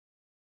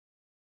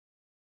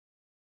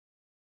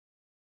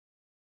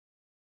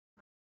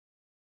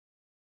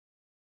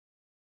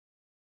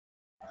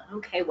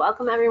Okay,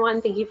 welcome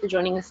everyone. Thank you for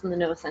joining us in the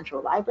NOAA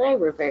Central Library.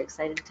 We're very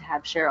excited to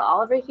have Cheryl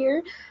Oliver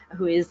here,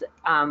 who is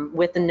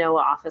with the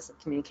NOAA Office of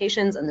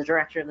Communications and the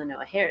director of the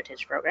NOAA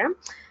Heritage Program.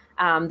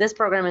 This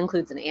program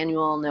includes an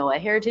annual NOAA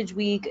Heritage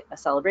Week, a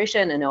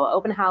celebration, a NOAA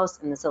Open House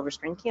in the Silver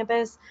Spring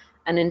Campus,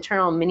 an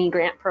internal mini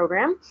grant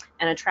program,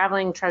 and a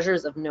traveling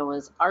Treasures of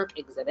NOAA's Ark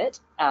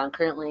exhibit,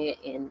 currently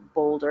in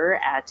Boulder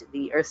at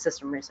the Earth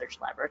System Research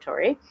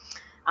Laboratory,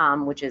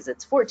 which is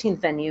its 14th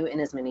venue in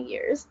as many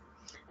years.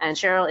 And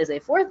Cheryl is a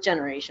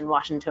fourth-generation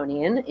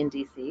Washingtonian in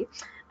DC,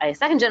 a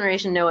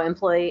second-generation NOAA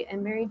employee,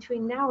 and married to a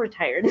now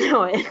retired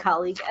NOAA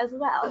colleague as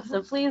well.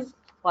 So please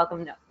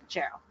welcome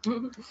Cheryl.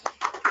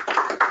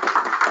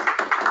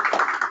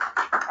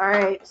 All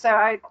right, so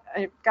I've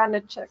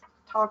gotten to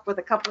talk with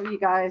a couple of you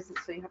guys,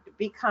 so you have to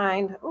be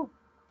kind. Oh,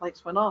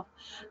 lights went off.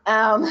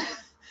 No,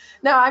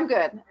 I'm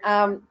good,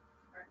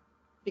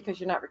 because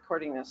you're not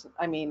recording this.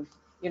 I mean,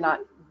 you're not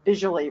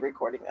visually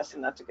recording this,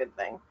 and that's a good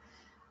thing.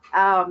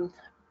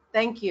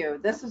 Thank you.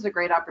 This is a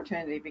great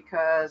opportunity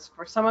because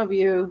for some of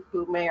you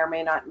who may or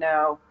may not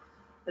know,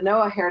 the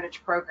NOAA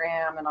Heritage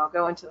Program, and I'll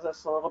go into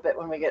this a little bit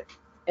when we get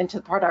into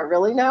the part I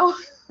really know,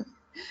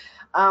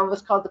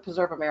 was called the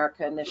Preserve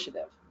America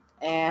Initiative.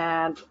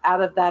 And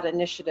out of that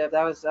initiative,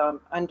 that was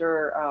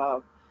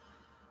under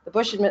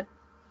the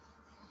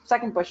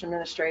second Bush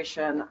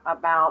administration,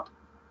 about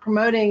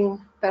promoting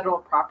federal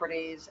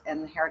properties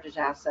and heritage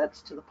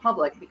assets to the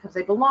public because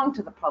they belong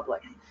to the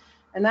public.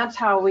 And that's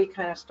how we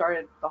kind of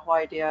started the whole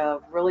idea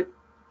of really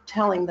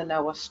telling the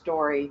NOAA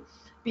story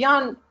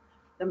beyond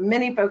the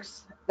many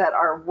folks that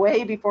are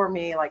way before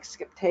me, like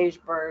Skip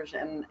Tageberg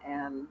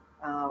and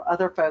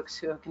other folks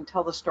who can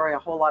tell the story a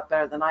whole lot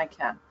better than I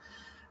can.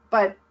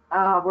 But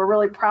we're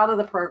really proud of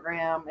the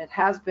program. It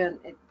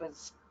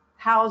was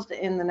housed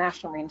in the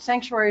National Marine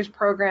Sanctuaries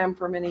program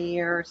for many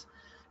years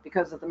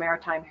because of the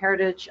maritime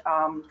heritage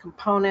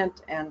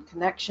component and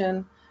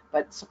connection,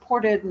 but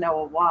supported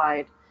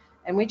NOAA-wide.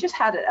 And we just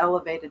had it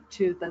elevated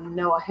to the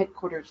NOAA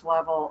headquarters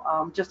level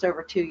just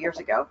over 2 years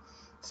ago.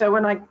 So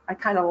when I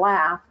kind of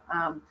laugh,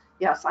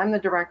 yes, I'm the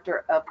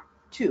director of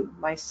two,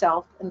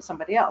 myself and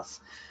somebody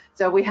else.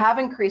 So we have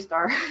increased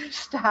our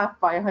staff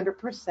by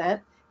 100%,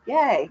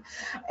 yay.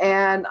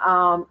 And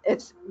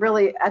it's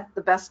really at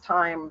the best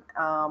time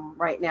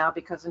right now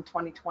because in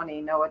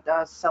 2020, NOAA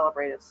does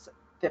celebrate its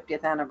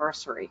 50th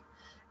anniversary.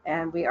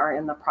 And we are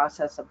in the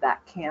process of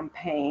that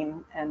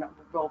campaign, and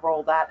we'll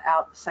roll that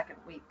out the second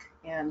week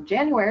in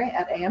January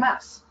at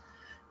AMS,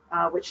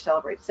 which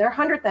celebrates their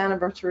 100th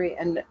anniversary,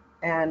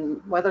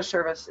 and Weather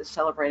Service is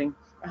celebrating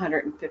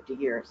 150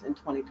 years in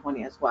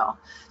 2020 as well.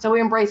 So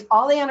we embrace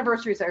all the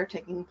anniversaries that are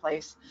taking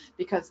place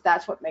because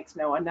that's what makes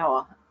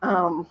NOAA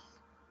NOAA.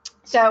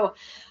 So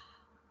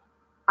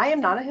I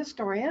am not a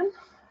historian.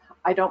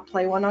 I don't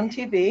play one on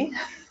TV,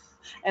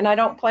 and I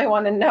don't play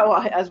one in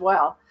NOAA as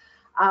well.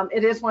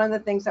 It is one of the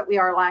things that we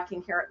are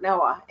lacking here at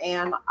NOAA,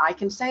 and I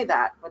can say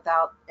that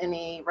without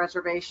any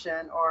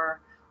reservation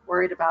or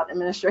worried about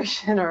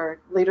administration or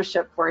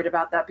leadership worried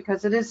about that,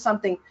 because it is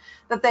something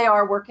that they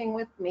are working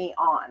with me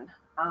on.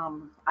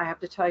 I have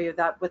to tell you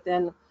that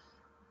within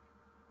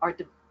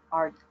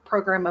our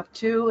program of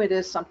two, it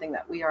is something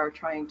that we are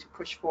trying to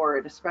push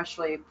forward,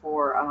 especially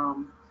for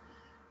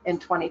in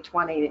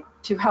 2020,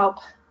 to help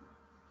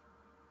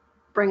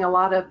bring a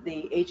lot of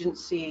the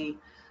agency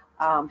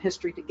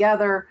history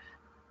together.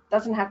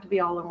 Doesn't have to be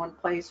all in one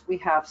place. We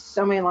have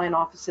so many line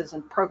offices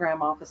and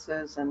program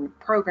offices and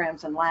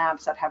programs and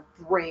labs that have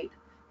great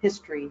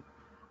history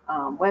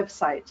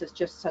websites. It's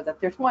just so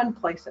that there's one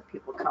place that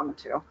people come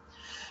to.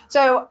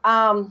 So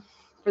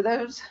for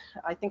those,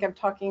 I think I'm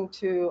talking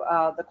to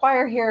the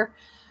choir here.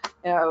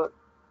 You know,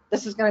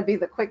 this is going to be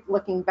the quick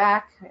looking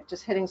back,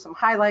 just hitting some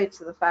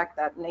highlights of the fact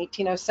that in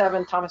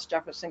 1807, Thomas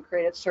Jefferson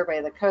created Survey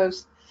of the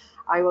Coast.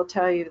 I will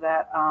tell you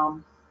that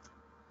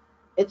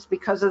it's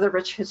because of the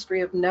rich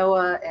history of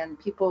NOAA and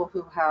people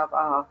who have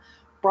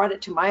brought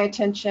it to my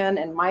attention,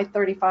 and my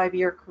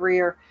 35-year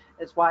career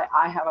is why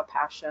I have a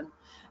passion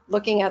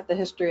looking at the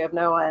history of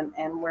NOAA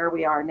and where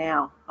we are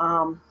now.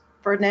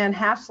 Ferdinand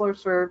Hassler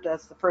served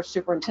as the first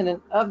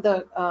superintendent of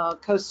the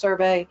Coast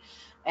Survey,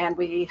 and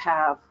we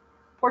have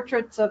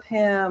portraits of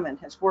him and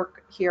his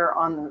work here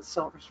on the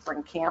Silver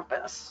Spring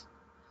Campus.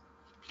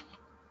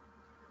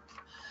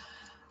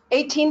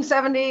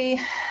 1870,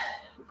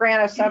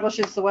 grant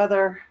establishes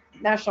the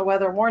National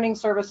Weather Warning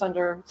Service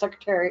under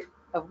Secretary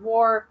of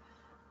War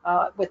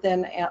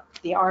within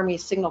the Army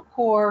Signal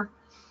Corps,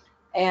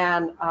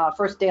 and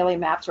first daily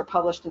maps were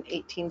published in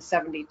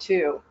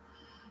 1872.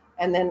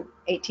 And then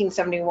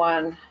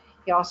 1871,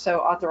 he also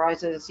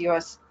authorizes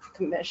U.S.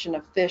 Commission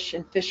of Fish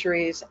and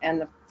Fisheries,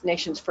 and the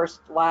nation's first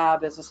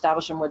lab is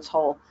established in Woods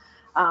Hole.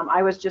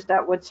 I was just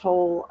at Woods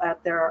Hole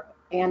at their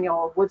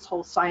annual Woods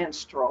Hole Science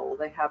Stroll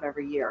they have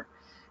every year.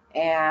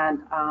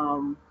 And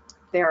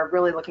they're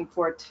really looking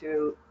forward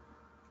to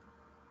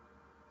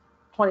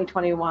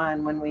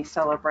 2021 when we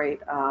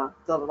celebrate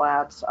the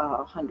lab's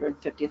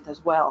 150th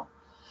as well.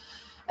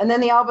 And then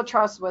the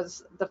Albatross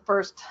was the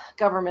first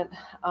government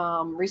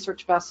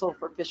research vessel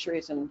for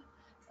fisheries and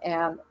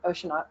and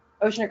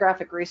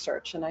oceanographic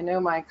research. And I know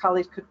my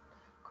colleagues could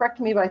correct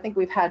me, but I think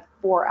we've had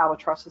 4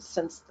 albatrosses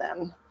since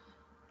then.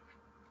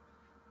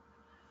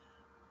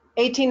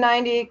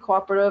 1890,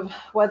 Cooperative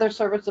Weather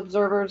Service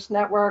Observers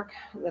Network,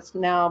 that's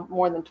now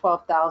more than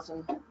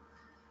 12,000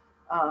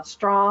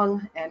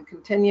 strong and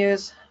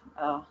continues.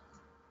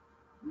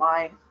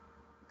 My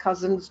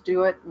cousins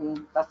do it,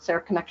 and that's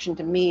their connection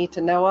to me, to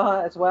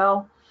NOAA as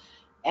well.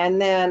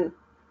 And then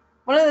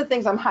one of the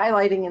things I'm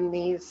highlighting in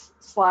these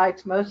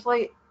slides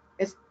mostly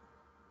is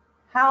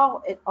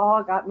how it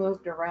all got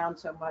moved around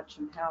so much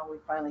and how we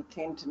finally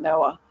came to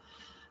NOAA.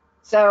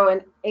 So in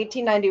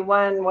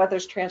 1891,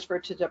 weather's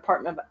transferred to the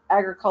Department of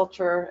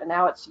Agriculture, and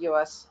now it's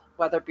U.S.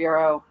 Weather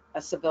Bureau.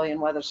 A civilian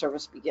weather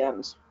service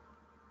begins.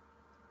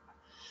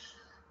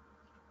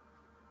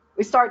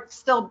 We start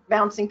still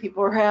bouncing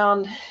people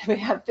around. We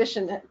have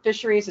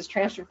fisheries is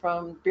transferred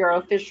from Bureau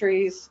of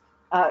Fisheries,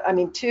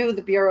 to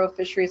the Bureau of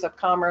Fisheries of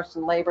Commerce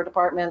and Labor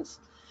departments.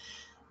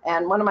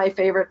 And one of my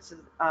favorites is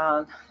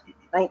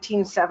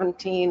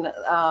 1917,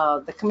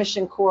 the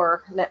Commission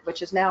Corps,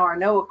 which is now our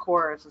NOAA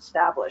Corps, is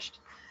established.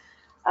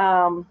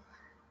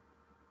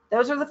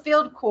 Those are the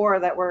field corps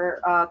that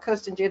were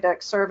Coast and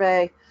Geodetic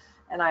Survey,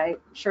 and I'm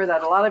sure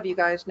that a lot of you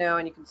guys know,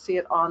 and you can see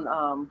it on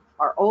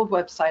our old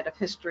website of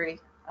history,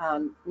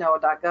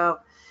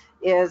 NOAA.gov,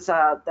 is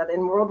that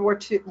in World War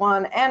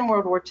I and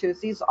World War II,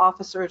 these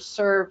officers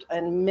served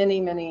in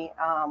many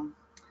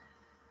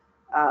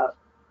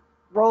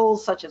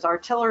roles, such as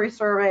artillery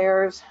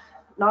surveyors,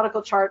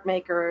 nautical chart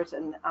makers,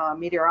 and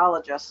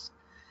meteorologists.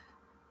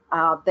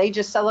 They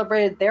just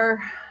celebrated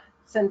their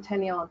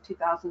centennial in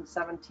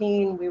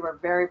 2017. We were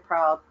very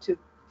proud to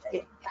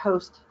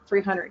host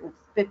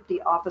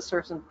 350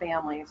 officers and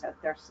families at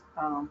their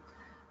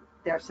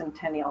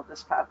centennial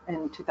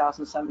in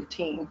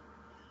 2017.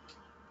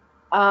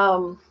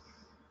 And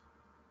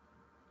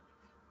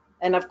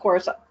of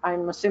course,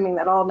 I'm assuming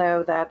that all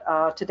know that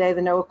today the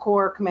NOAA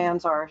Corps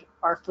commands our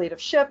fleet of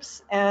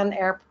ships and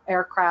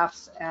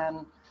aircrafts,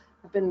 and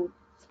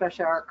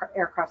especially our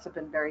aircrafts have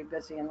been very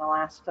busy in the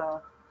last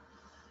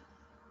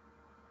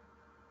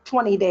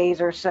 20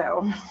 days or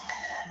so.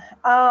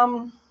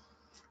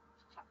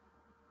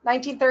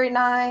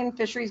 1939,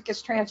 fisheries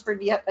gets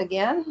transferred yet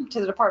again to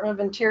the Department of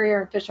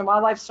Interior and Fish and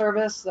Wildlife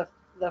Service, the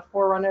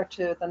forerunner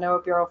to the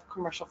NOAA Bureau of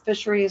Commercial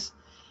Fisheries.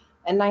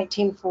 And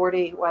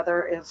 1940,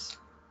 weather is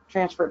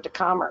transferred to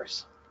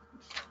Commerce.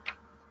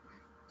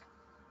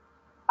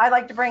 I'd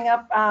like to bring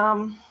up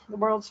the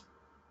world's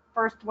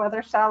first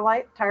weather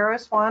satellite,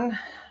 TIROS-1.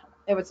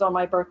 It was on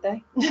my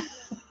birthday,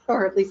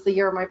 or at least the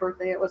year of my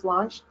birthday it was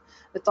launched.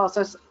 It's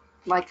also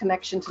my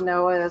connection to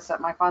NOAA is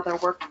that my father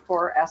worked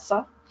for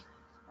ESSA.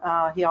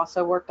 He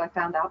also worked, I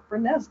found out, for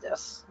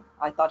NESDIS.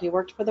 I thought he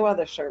worked for the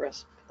Weather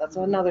Service. That's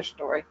another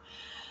story.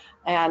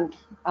 And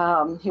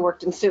he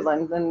worked in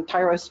Siouxland, and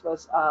TIROS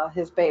was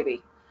his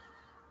baby.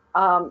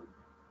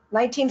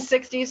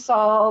 1960s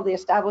saw the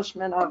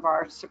establishment of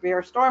our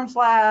Severe Storms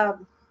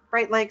Lab,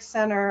 Great Lakes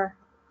Center,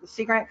 the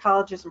Sea Grant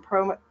Colleges and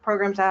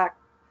Programs Act,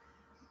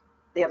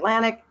 the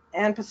Atlantic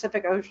and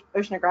Pacific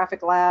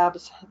Oceanographic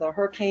Labs, the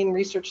Hurricane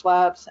Research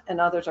Labs, and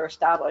others are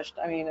established.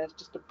 I mean, it's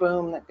just a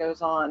boom that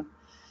goes on.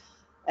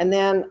 And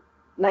then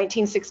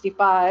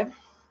 1965,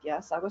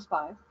 yes, I was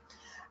 5,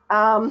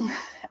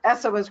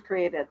 ESSA was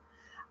created.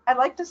 I'd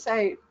like to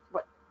say,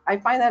 what I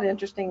find that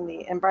interesting,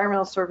 the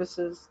Environmental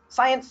Services,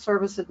 Science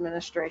Service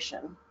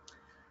Administration.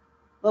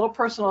 Little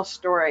personal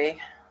story.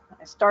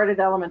 I started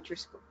elementary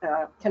school,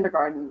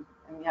 kindergarten,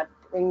 and you had to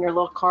bring your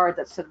little card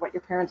that said what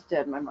your parents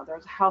did. My mother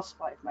was a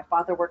housewife. My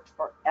father worked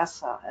for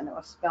ESSA, and it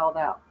was spelled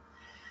out.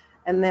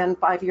 And then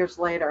 5 years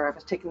later, I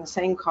was taking the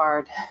same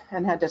card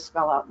and had to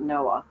spell out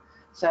NOAA.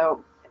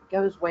 So it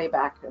goes way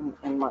back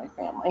in my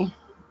family.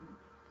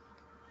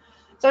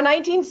 So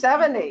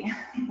 1970,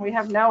 we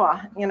have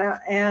NOAA,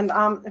 and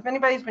if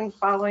anybody's been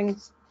following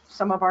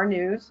some of our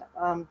news,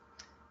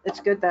 it's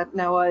good that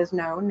NOAA is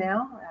known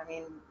now. I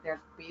mean,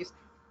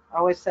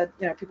 always said,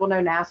 people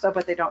know NASA,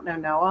 but they don't know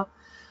NOAA.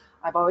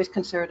 I've always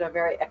considered a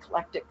very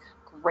eclectic,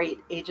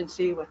 great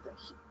agency with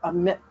a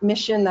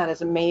mission that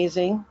is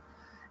amazing,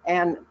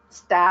 and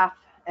staff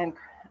and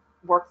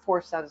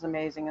workforce that is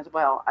amazing as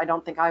well. I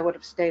don't think I would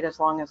have stayed as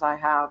long as I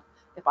have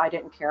if I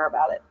didn't care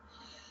about it.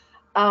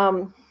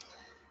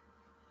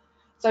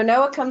 So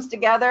NOAA comes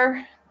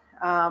together.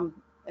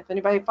 If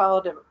anybody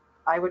followed it,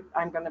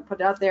 I'm going to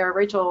put it out there.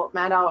 Rachel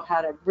Maddow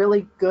had a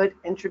really good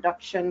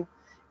introduction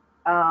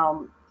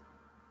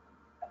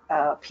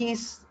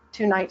piece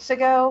 2 nights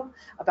ago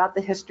about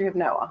the history of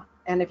NOAA.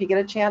 And if you get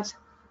a chance,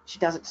 she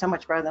does it so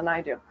much better than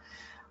I do.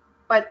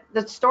 But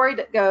the story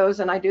that goes,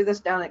 and I do this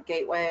down at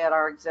Gateway at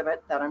our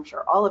exhibit that I'm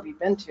sure all of you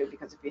have been to,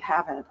 because if you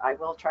haven't, I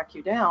will track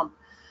you down.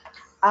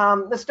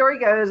 The story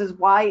goes is,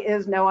 why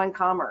is NOAA in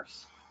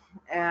commerce?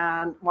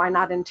 And why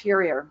not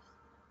interior?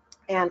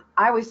 And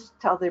I always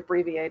tell the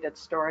abbreviated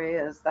story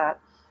is that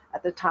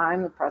at the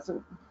time, the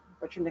President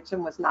Richard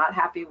Nixon was not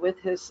happy with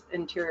his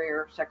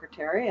Interior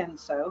Secretary, and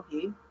so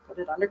he put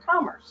it under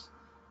commerce.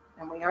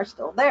 And we are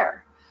still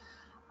there.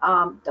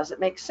 Does it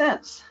make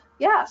sense?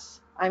 Yes,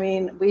 I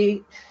mean,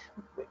 we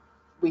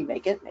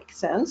make it make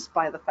sense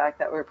by the fact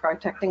that we're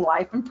protecting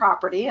life and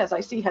property, as I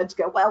see heads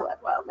go, well,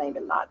 maybe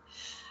not.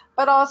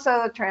 But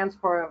also the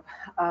transport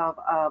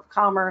of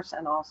commerce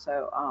and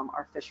also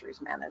our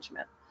fisheries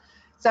management.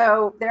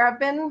 So there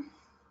have been,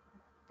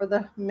 for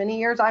the many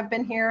years I've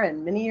been here,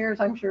 and many years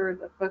I'm sure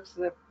the folks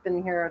that have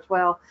been here as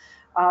well,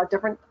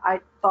 different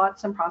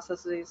thoughts and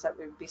processes that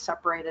would be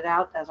separated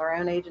out as our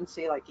own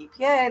agency, like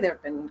EPA. There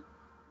have been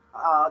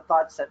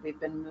thoughts that we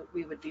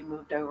would be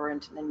moved over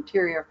into the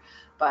interior,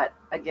 but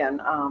again,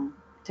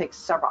 it takes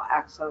several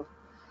acts of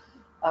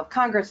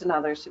Congress and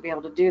others to be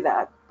able to do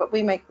that. But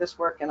we make this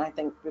work, and I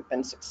think we've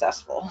been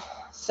successful.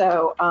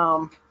 So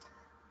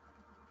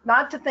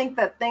not to think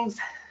that things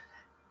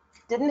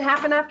didn't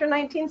happen after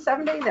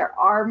 1970. There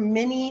are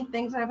many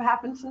things that have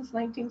happened since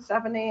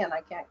 1970, and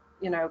I can't,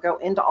 go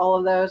into all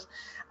of those.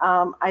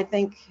 I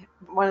think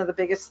one of the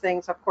biggest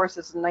things, of course,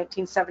 is in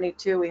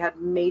 1972 we had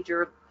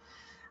major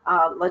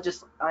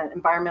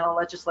environmental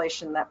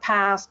legislation that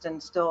passed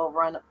and still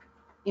run,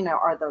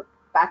 are the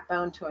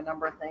backbone to a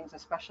number of things,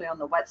 especially on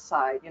the wet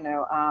side,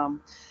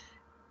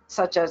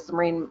 such as the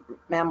Marine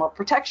Mammal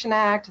Protection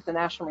Act, the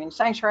National Marine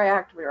Sanctuary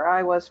Act, where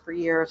I was for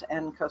years,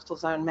 and coastal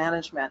zone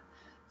management.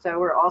 So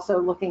we're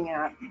also looking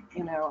at,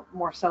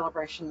 more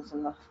celebrations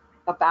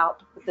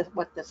about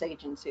what this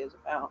agency is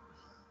about.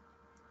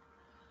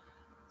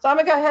 So I'm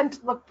gonna go ahead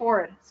and look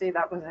forward. See,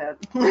 that was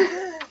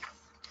it.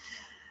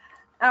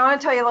 I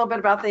want to tell you a little bit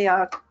about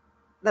the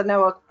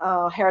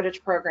NOAA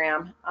Heritage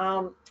Program.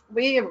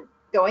 We are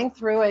going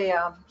through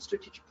a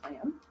strategic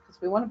plan because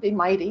we want to be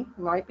mighty.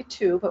 We might be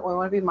two, but we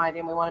want to be mighty,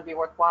 and we want to be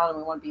worthwhile, and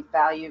we want to be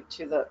valued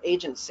to the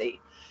agency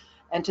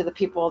and to the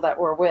people that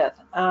we're with.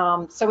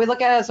 So we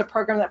look at it as a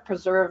program that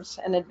preserves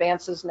and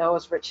advances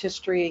NOAA's rich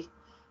history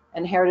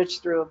and heritage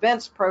through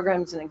events,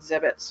 programs, and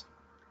exhibits.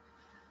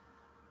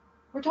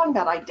 We're talking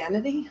about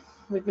identity.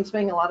 We've been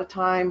spending a lot of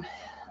time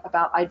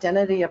about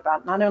identity,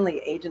 about not only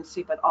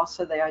agency, but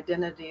also the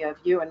identity of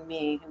you and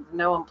me, and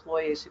NOAA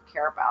employees who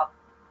care about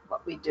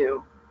what we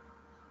do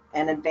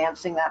and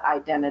advancing that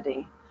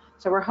identity.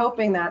 So we're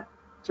hoping that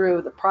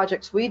through the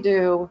projects we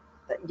do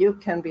that you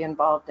can be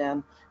involved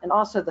in, and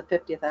also the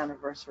 50th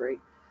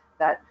anniversary,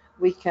 that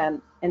we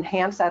can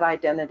enhance that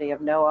identity of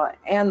NOAA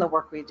and the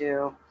work we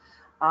do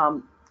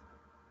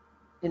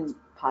in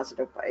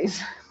positive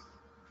ways.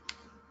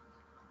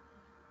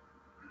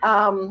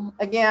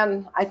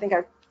 Again, I think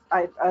I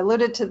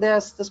alluded to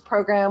this. This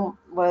program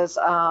was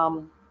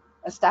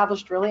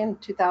established really in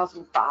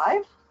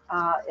 2005.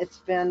 It's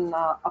been,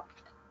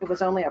 it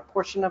was only a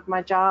portion of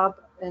my job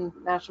in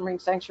National Marine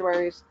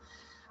Sanctuaries.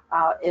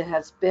 It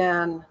has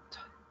been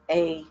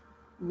a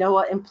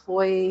NOAA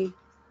employee,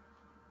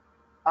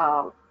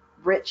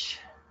 rich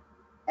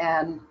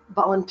and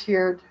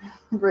volunteered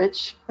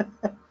rich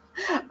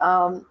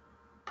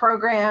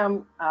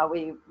program.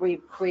 We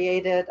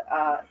created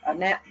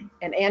an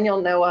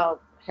annual NOAA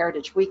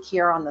Heritage Week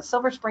here on the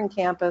Silver Spring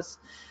Campus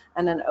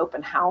and an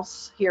open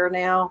house here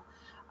now.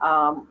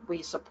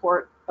 We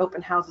support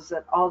open houses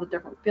at all the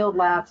different field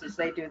labs as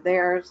they do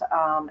theirs,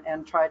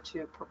 and try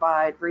to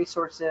provide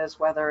resources,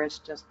 whether it's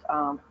just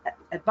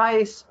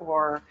advice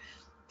or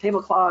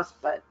tablecloths,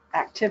 but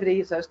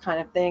activities, those kind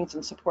of things,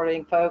 and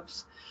supporting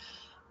folks.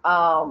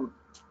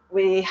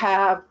 We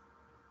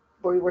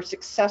were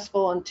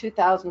successful in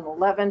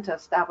 2011 to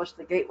establish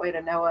the Gateway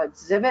to NOAA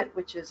exhibit,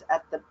 which is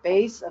at the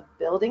base of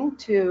Building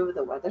 2,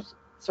 the Weather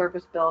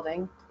Service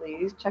building.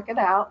 Please check it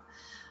out,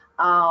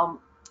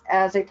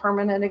 as a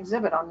permanent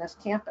exhibit on this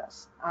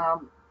campus.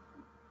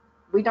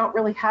 We don't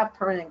really have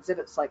permanent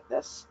exhibits like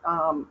this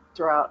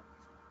throughout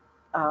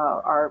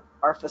our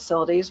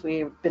facilities.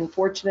 We've been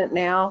fortunate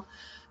now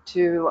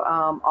to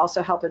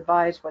also help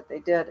advise what they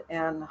did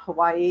in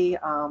Hawaii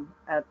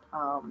at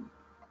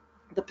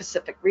the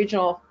Pacific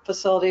Regional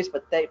facilities,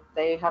 but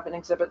they have an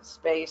exhibit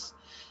space.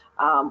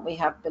 We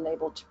have been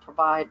able to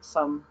provide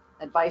some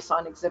advice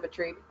on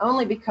exhibitry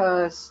only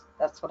because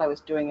that's what I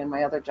was doing in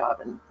my other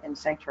job in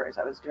sanctuaries.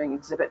 I was doing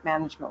exhibit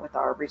management with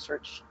our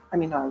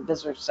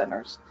visitor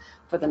centers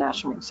for the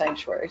National Marine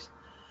Sanctuaries.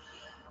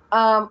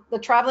 The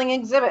traveling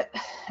exhibit,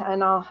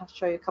 and I'll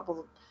show you a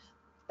couple.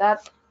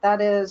 That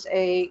is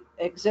a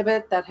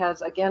exhibit that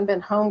has again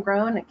been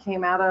homegrown. It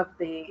came out of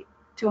the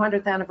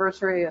 200th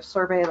anniversary of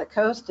Survey of the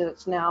Coast.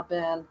 It's now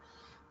been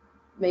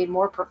made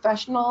more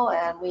professional,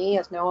 and we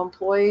as NOAA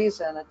employees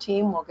and a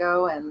team will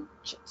go and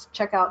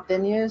check out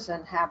venues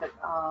and have it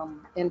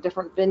in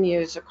different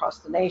venues across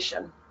the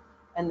nation,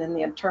 and then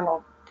the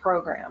internal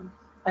program,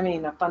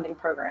 a funding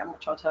program,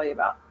 which I'll tell you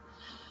about.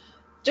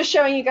 Just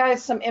showing you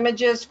guys some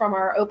images from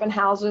our open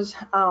houses.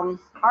 Our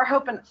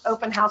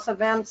open house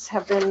events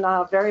have been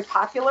very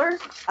popular.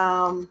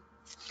 I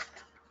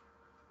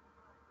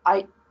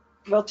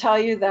will tell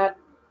you that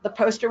the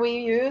poster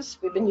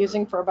we've been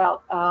using for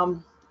about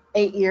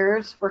 8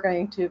 years. We're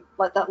going to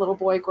let that little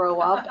boy grow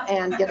up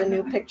and get a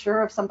new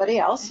picture of somebody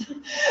else.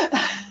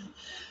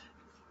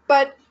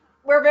 But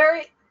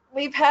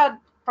we've had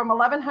from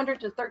 1,100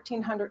 to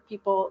 1,300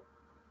 people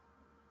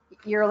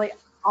yearly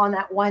on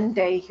that one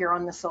day here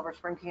on the Silver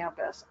Spring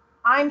campus.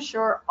 I'm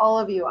sure all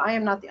of you, I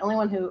am not the only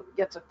one who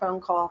gets a phone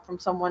call from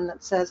someone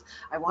that says,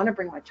 I want to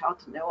bring my child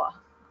to NOAA.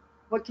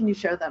 What can you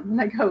show them?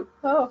 And I go,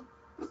 oh,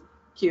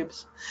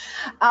 cubes.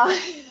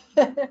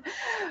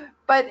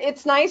 But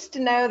it's nice to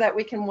know that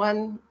we can,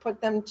 one, put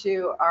them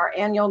to our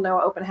annual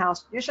NOAA Open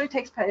House. Usually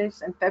takes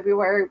place in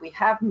February. We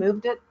have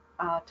moved it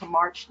to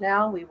March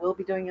now. We will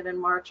be doing it in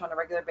March on a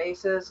regular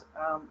basis.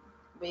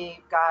 We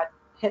got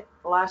hit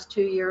the last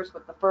 2 years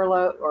with the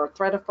furlough or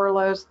threat of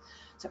furloughs.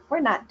 So if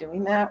we're not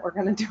doing that, we're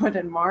going to do it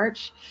in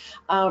March.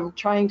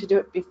 Trying to do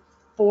it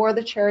before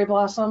the cherry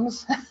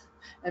blossoms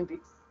and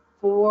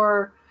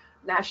before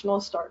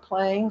nationals start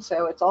playing.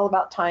 So it's all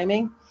about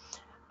timing.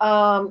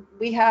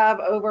 We have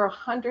over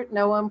 100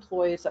 NOAA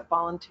employees that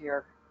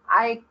volunteer.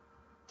 I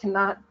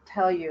cannot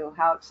tell you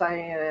how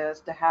exciting it is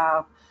to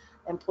have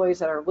employees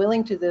that are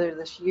willing to do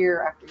this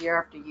year after year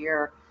after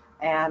year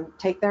and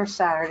take their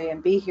Saturday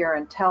and be here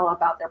and tell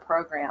about their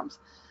programs,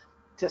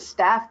 to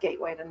staff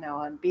Gateway to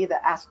NOAA and be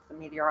the Ask the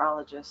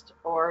Meteorologist,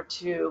 or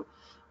to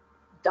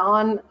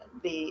don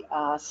the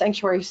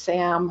Sanctuary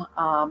Sam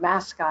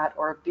mascot,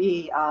 or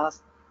be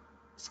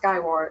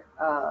Skyward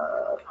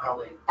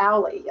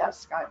Owlie,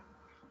 yes,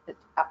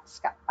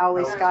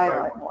 Owlie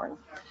Skylight Horn.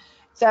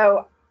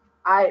 So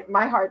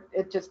my heart,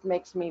 it just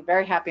makes me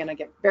very happy, and I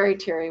get very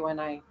teary when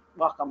I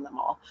welcome them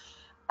all.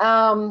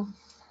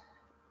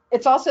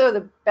 It's also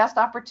the best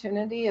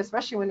opportunity,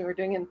 especially when we were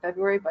doing it in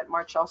February, but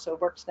March also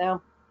works now,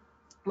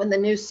 when the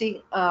new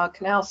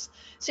Canal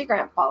Sea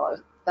Grant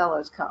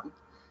fellows come.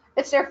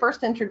 It's their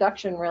first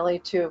introduction really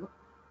to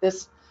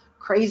this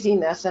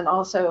craziness, and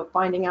also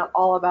finding out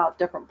all about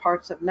different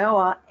parts of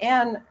NOAA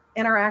and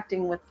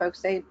interacting with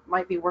folks they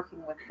might be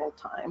working with full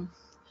time.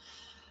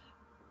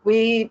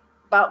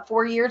 About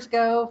 5 years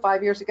ago,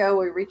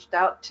 we reached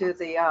out to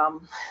the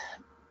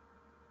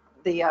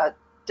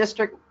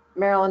District,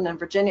 Maryland and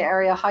Virginia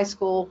area high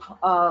school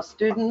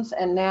students,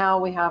 and now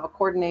we have a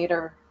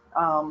coordinator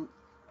on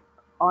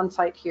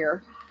site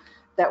here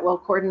that will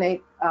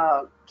coordinate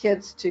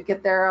kids to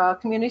get their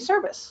community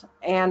service,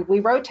 and we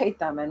rotate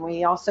them, and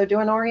we also do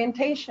an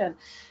orientation.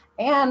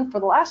 And for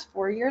the last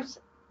 4 years,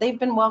 they've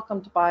been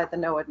welcomed by the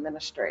NOAA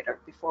administrator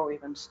before we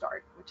even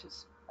start, which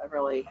is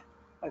really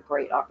a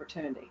great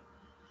opportunity.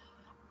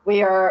 We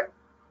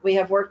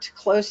have worked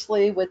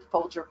closely with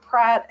Folger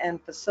Pratt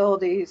and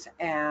facilities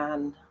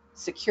and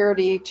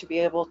security to be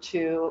able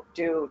to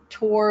do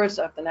tours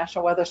of the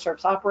National Weather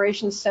Service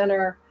Operations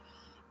Center,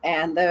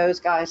 and those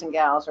guys and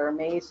gals are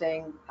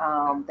amazing.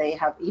 They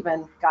have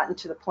even gotten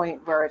to the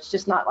point where it's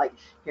just not like,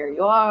 here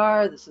you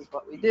are, this is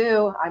what we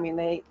do. I mean,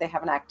 they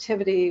have an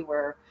activity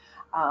where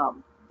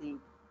the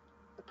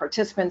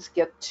participants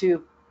get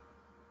to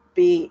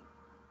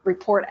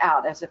report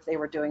out as if they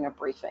were doing a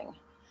briefing.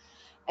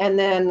 And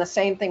then the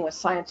same thing with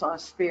Science on a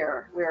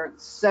Sphere. We're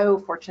so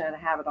fortunate to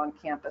have it on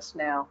campus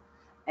now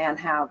and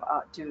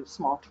do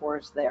small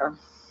tours there.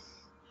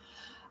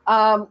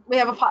 We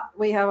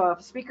have a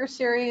speaker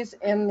series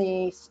in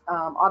the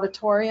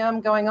auditorium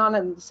going on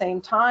at the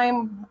same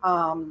time.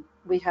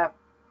 We have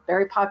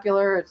very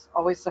popular, it's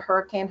always the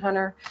Hurricane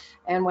Hunter,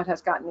 and what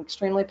has gotten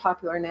extremely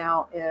popular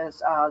now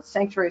is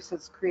Sanctuaries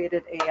has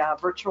created a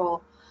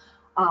virtual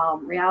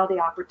reality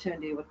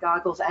opportunity with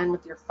goggles and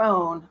with your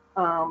phone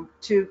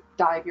to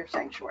dive your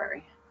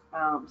sanctuary.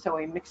 So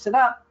we mix it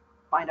up,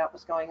 find out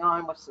what's going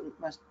on, what's the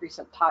most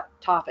recent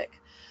topic.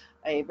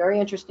 A very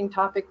interesting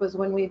topic was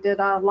when we did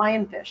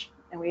lionfish,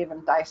 and we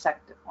even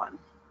dissected one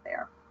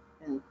there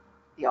in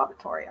the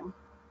auditorium.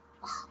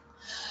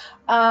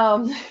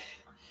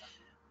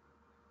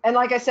 And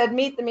like I said,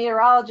 meet the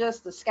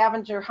meteorologist, the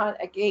scavenger hunt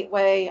at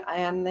Gateway,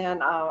 and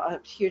then a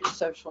huge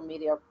social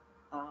media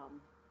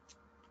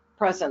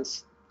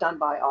presence done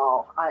by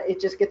all. It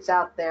just gets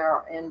out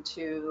there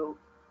into,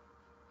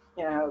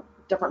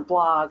 different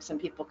blogs, and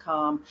people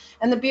come.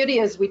 And the beauty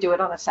is we do it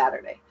on a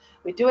Saturday.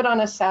 We do it on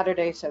a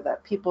Saturday so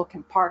that people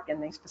can park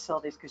in these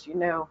facilities, because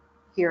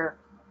here,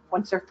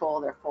 once they're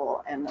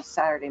full, and the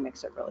Saturday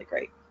makes it really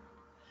great.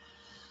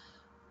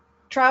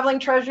 Traveling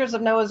Treasures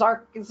of Noah's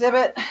Ark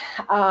exhibit.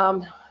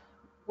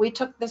 We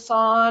took this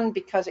on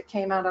because it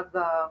came out of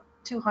the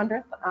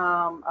 200th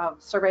of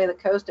Survey of the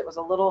Coast. It was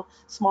a little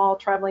small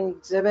traveling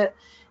exhibit,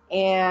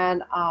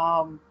 and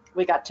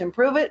we got to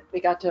improve it. We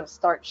got to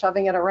start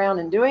shoving it around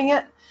and doing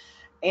it.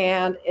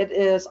 And it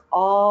is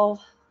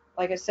all,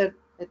 like I said,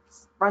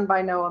 it's run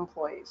by NOAA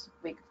employees.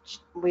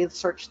 We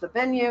search the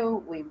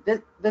venue, we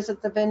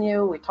visit the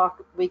venue,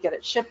 we get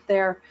it shipped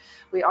there.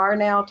 We are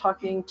now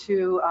talking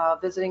to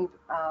visiting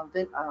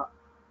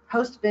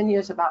host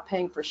venues about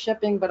paying for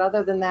shipping, but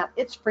other than that,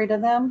 it's free to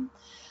them.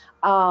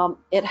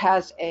 It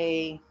has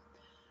a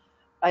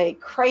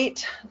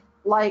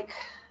crate-like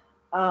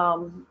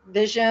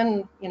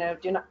vision,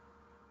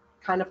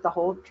 kind of the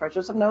whole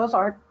Treasures of Noah's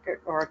Ark,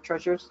 or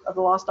Treasures of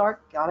the Lost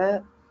Ark. Got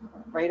it?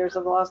 Raiders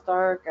of the Lost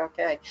Ark.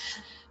 Okay.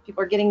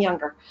 People are getting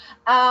younger.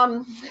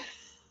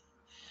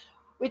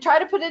 We try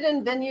to put it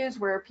in venues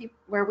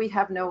where we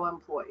have NOAA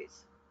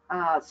employees,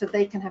 so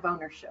they can have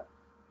ownership.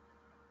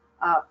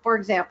 For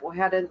example, we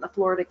had it in the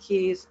Florida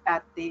Keys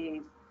at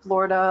the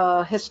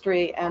Florida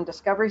History and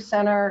Discovery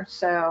Center.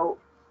 So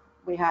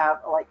we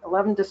have like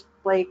 11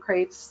 display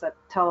crates that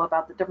tell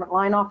about the different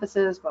line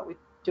offices, but we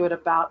do it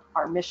about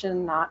our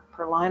mission, not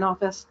per line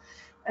office.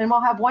 And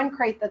we'll have one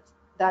crate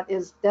that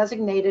is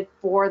designated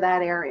for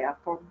that area,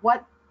 for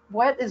what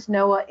is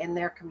NOAA in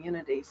their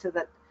community, so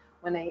that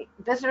when a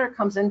visitor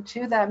comes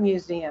into that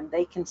museum,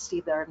 they can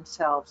see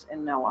themselves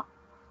in NOAA.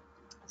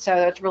 So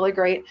that's really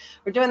great.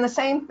 We're doing the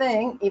same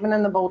thing even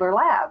in the Boulder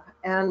lab.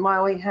 And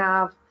while we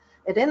have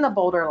it in the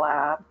Boulder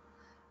lab,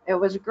 it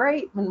was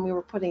great when we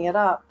were putting it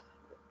up.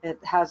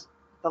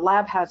 The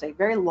lab has a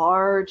very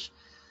large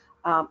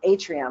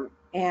atrium,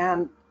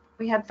 and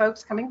we had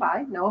folks coming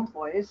by, no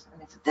employees,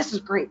 and they said, "This is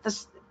great.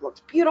 This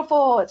looks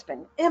beautiful. It's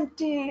been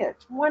empty.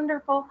 It's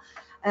wonderful."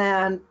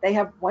 And they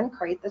have one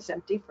crate that's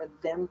empty for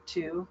them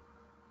to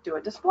do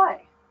a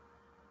display.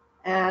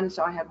 And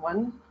so I had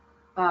one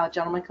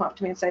gentleman come up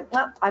to me and say,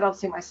 "No, I don't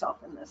see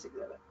myself in this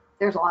exhibit.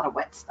 There's a lot of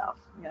wet stuff.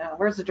 You know,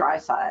 where's the dry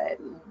side?"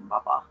 And blah,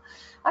 blah.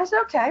 I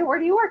said, "Okay, where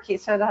do you work?" He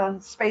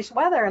said, "Space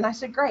weather." And I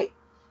said, "Great.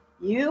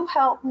 You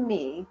help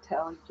me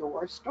tell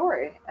your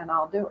story and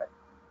I'll do it."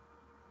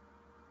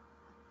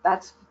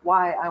 That's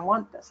why I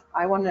want this.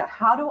 I want to know,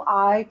 how do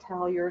I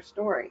tell your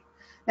story?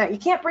 Now, you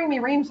can't bring me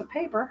reams of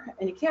paper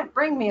and you can't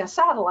bring me a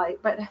satellite,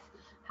 but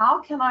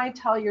how can I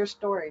tell your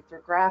story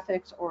through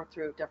graphics or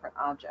through different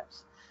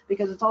objects?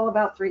 Because it's all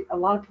about a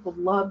lot of people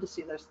love to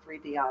see those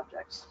 3D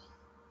objects.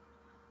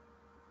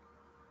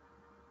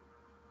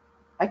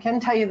 I can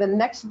tell you the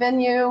next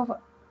venue,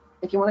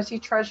 if you want to see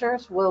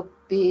treasures, will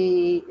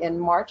be in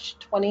March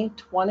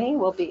 2020.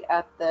 We'll be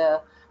at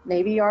the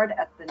Navy Yard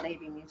at the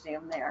Navy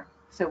Museum there.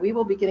 So we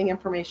will be getting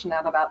information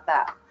out about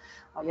that.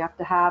 All you have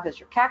to have is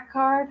your CAC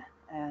card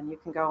and you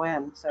can go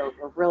in. So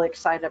we're really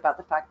excited about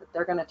the fact that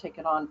they're going to take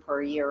it on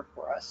for a year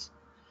for us.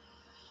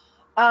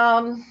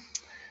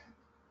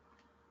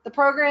 The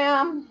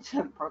program,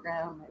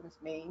 it was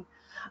me.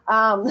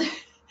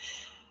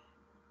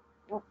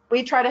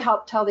 We try to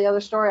help tell the other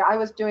story. I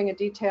was doing a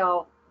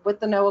detail with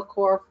the NOAA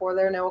Corps for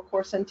their NOAA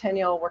Corps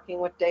Centennial,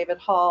 working with David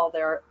Hall,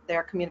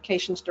 their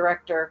communications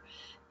director,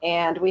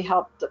 and we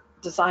helped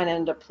design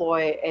and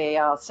deploy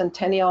a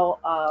Centennial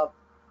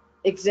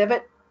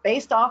exhibit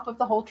based off of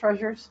the whole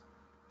treasures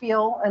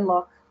feel and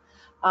look,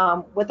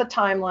 with a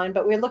timeline.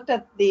 But we looked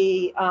at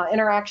the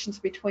interactions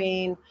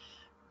between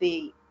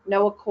the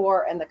NOAA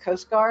Corps and the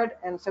Coast Guard,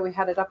 and so we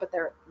had it up at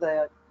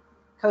the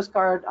Coast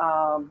Guard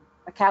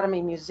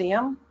Academy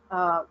Museum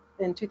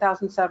in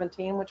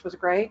 2017, which was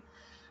great.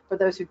 For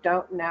those who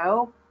don't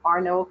know,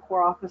 our NOAA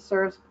Corps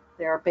officers,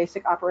 their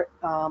basic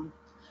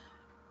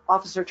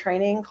officer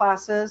training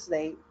classes,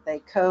 they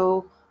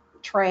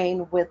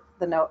co-train with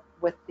the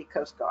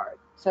Coast Guard.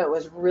 So it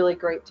was really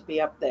great to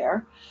be up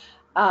there.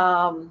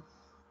 In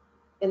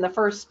the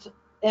first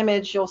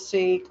image you'll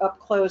see up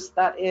close,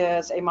 that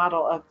is a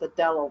model of the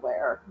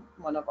Delaware,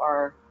 one of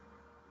our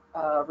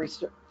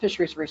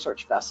fisheries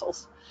research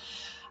vessels.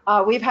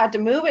 We've had to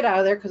move it out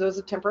of there because it was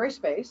a temporary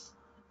space.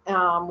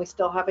 We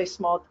still have a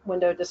small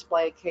window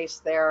display case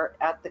there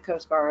at the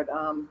Coast Guard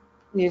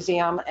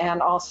Museum,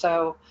 and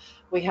also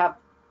we have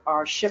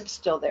our ship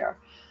still there.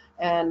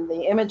 And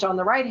the image on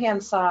the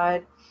right-hand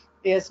side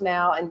is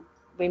now, and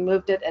we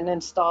moved it and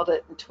installed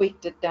it and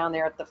tweaked it down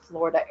there at the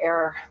Florida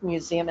Air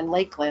Museum in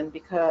Lakeland,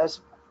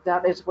 because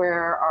that is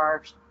where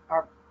our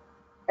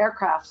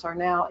aircrafts are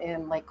now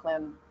in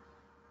Lakeland,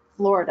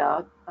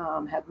 Florida.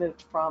 Had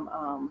moved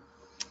from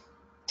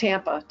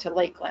Tampa to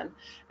Lakeland,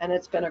 and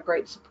it's been a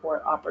great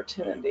support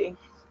opportunity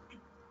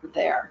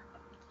there.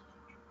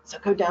 So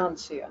go down and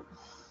see it.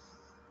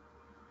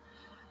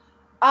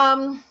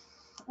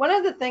 One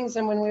of the things,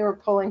 and when we were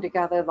pulling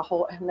together the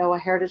whole NOAA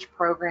Heritage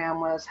Program,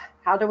 was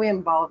how do we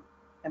involve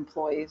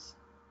employees?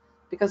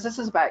 Because this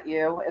is about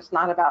you. It's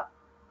not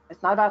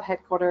about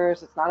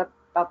headquarters. It's not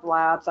about the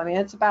labs. I mean,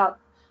 it's about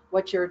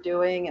what you're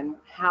doing and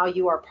how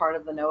you are part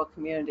of the NOAA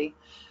community.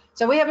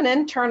 So we have an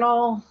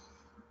internal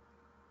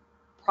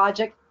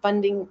project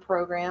funding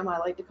program. I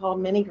like to call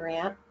mini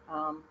grant.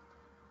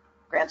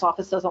 Grants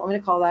office doesn't want me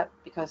to call that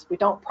because we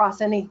don't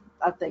process any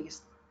of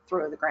these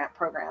through the grant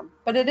program.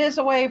 But it is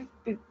a way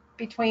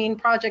between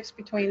projects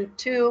between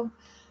 2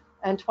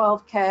 and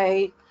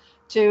 12K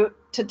to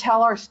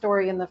tell our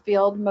story in the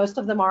field. Most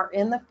of them are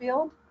in the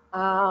field,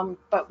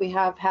 but we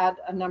have had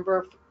a number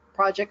of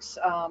projects.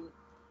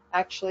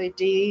 Actually,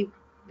 Dee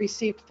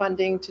received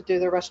funding to do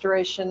the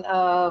restoration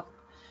of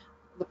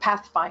the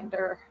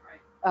Pathfinder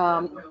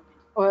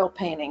oil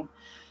painting,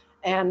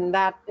 and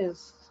that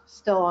is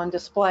still on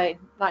display,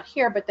 not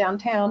here but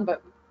downtown,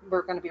 but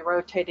we're going to be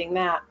rotating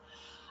that.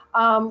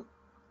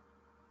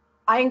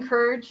 I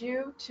encourage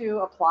you to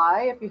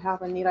apply if you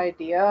have a neat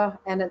idea,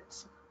 and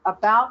it's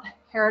about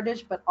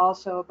heritage, but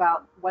also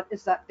about what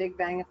is that big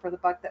bang for the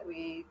buck that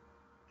we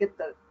get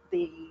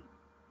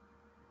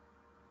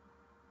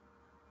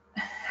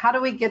how do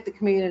we get the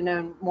community to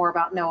know more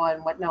about NOAA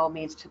and what NOAA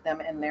means to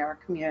them in their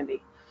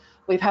community.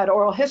 We've had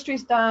oral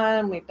histories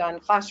done, we've done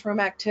classroom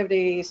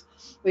activities,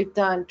 we've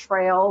done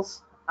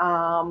trails.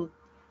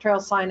 trail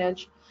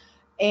signage.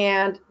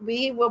 And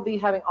we will be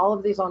having all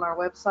of these on our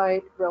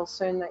website real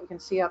soon that you can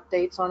see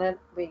updates on it.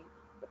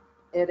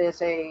 It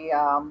is a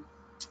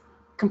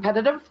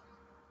competitive,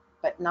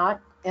 but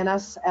not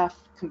NSF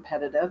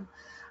competitive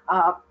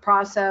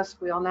process.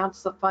 We'll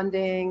announce the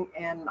funding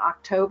in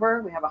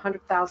October. We have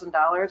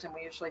 $100,000 and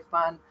we usually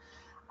fund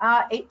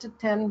 8 to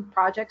 10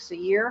 projects a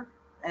year.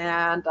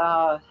 And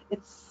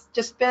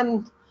it's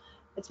been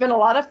a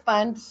lot of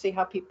fun to see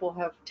how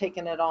have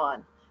taken it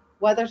on.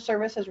 Weather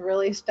Service has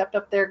really stepped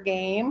up their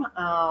game.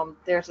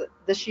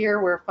 This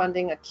year we're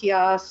funding a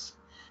kiosk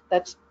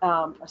that's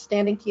a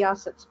standing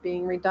kiosk that's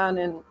being redone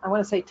in, I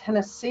want to say,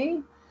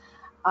 Tennessee,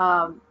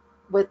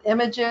 with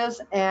images,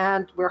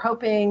 and we're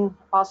hoping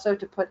also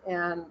to put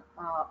in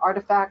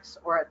artifacts,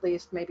 or at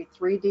least maybe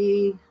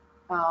 3D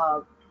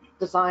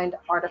designed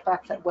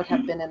artifacts that would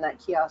have been in that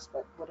kiosk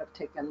that would have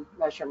taken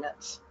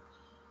measurements.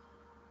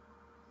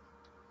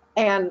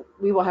 And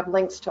we will have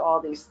links to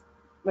all these.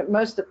 But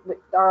most of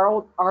our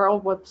old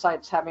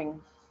websites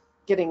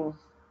getting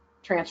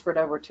transferred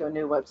over to a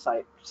new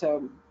website.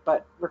 So,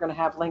 but we're going to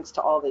have links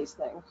to all these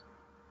things.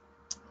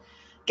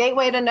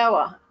 Gateway to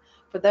NOAA.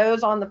 For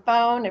those on the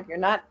phone, if you're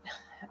not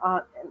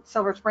in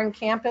Silver Spring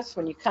Campus,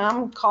 when you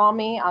come, call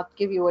me. I'll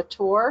give you a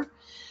tour.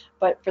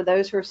 But for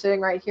those who are sitting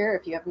right here,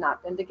 if you have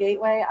not been to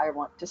Gateway, I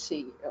want to see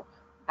you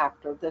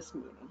after this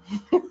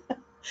meeting.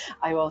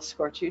 I will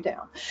escort you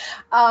down.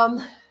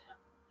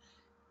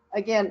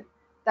 Again,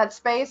 that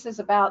space is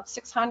about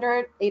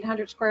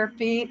 800 square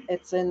feet.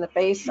 It's in the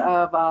base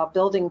of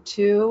Building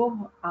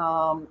 2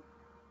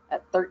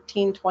 at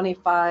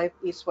 1325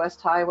 East-West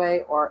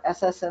Highway, or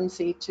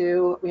SSMC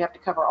 2. We have to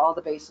cover all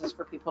the bases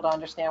for people to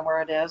understand where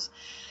it is.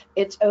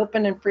 It's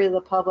open and free to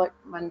the public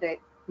Monday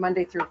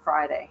through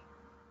Friday,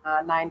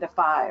 9 to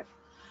 5.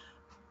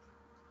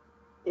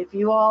 If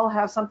you all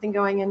have something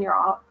going in your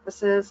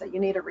offices that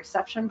you need a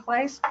reception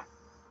place,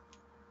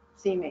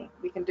 see me.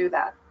 We can do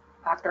that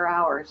after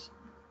hours,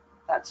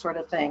 that sort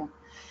of thing.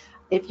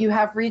 If you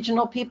have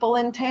regional people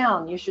in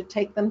town, you should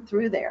take them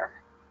through there,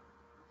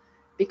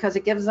 because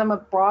it gives them a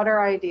broader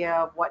idea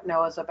of what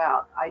NOAA is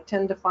about. I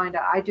tend to find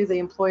out, I do the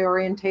employee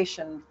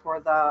orientation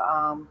for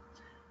the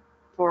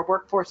for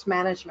workforce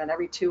management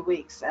every 2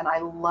 weeks, and I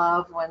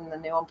love when the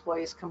new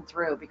employees come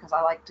through, because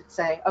I like to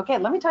say, okay,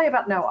 let me tell you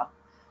about NOAA.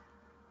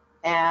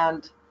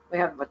 And we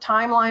have a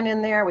timeline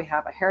in there, we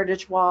have a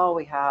heritage wall,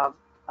 we have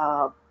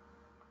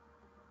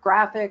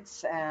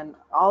graphics and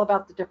all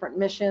about the different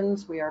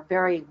missions. We are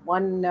very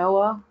one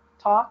NOAA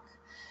talk.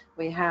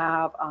 We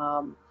have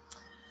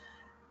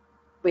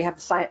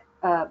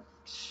the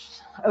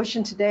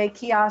Ocean Today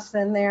kiosks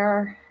in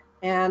there,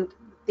 and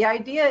the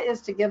idea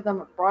is to give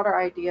them a broader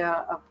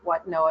idea of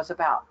what NOAA is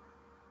about.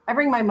 I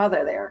bring my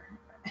mother there.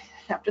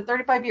 After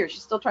 35 years,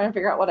 she's still trying to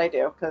figure out what I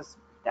do, because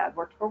Dad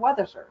worked for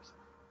Weather Service,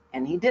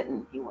 and he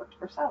didn't. He worked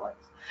for Cellex.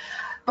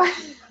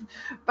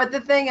 But the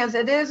thing is,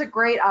 it is a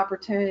great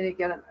opportunity to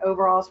get an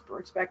overall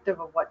perspective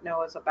of what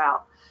NOAA is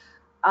about.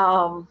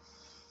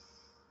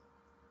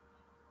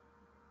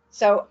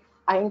 So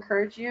I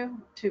encourage you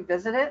to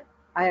visit it.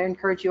 I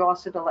encourage you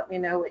also to let me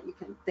know what you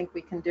think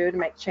we can do to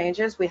make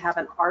changes. We have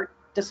an art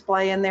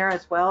display in there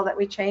as well that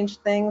we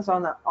changed things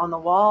on the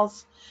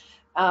walls.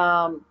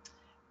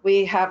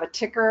 We have a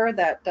ticker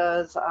that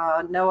does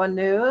NOAA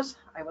news.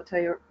 I will tell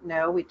you,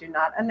 no, we do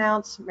not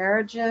announce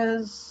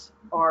marriages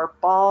or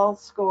ball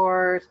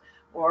scores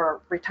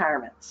or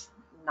retirements.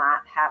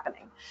 Not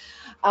happening.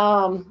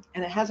 And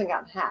it hasn't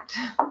gotten hacked,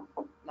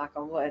 knock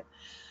on wood.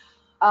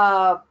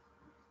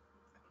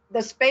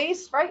 The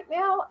space right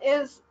now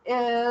is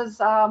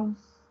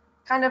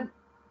kind of,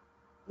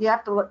 you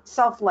have to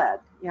self-led.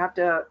 You have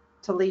to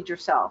lead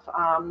yourself.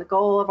 The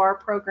goal of our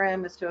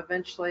program is to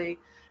eventually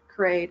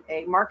create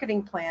a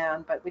marketing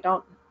plan, but we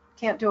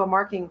can't do a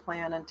marketing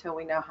plan until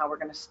we know how we're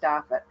going to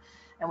staff it.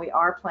 And we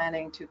are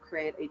planning to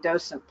create a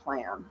docent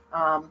plan.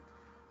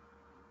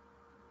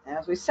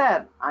 As we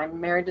said, I'm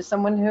married to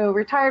someone who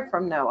retired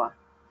from NOAA.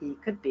 He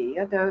could be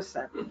a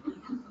docent.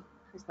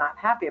 He's not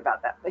happy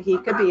about that, but he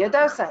could be a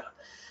docent.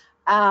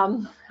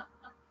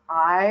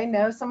 I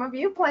know some of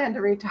you plan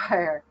to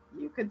retire.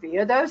 You could be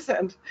a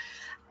docent.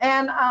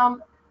 And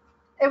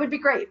it would be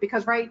great,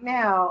 because right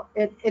now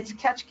it's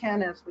catch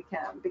can as we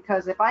can.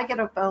 Because if I get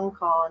a phone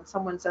call and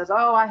someone says,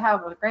 oh, I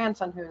have a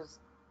grandson who's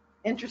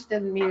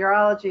interested in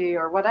meteorology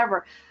or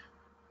whatever,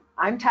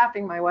 I'm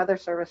tapping my Weather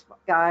Service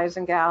guys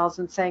and gals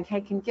and saying, hey,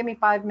 can you give me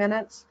 5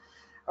 minutes,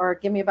 or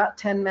give me about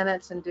 10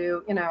 minutes and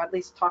do, at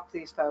least talk to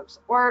these folks.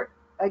 Or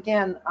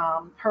again,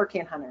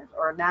 hurricane hunters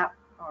or the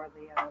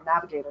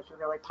navigators are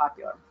really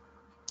popular.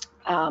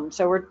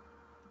 So we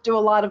do a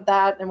lot of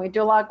that, and we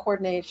do a lot of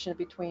coordination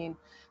between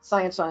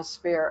Science on a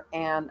Sphere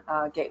and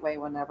Gateway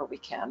whenever we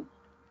can.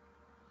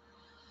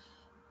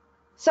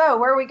 So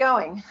where are we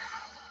going?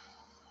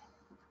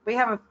 We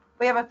have a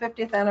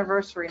 50th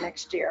anniversary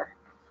next year,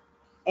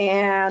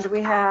 and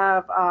we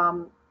have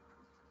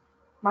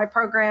my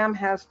program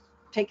has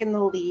taken the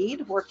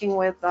lead, working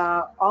with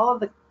all of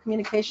the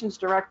communications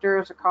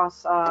directors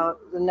across the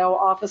NOAA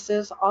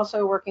offices,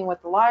 also working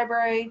with the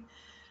library,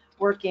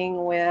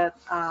 working with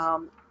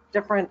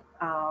different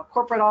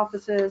corporate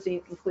offices,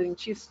 including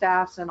chief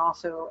staffs, and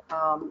also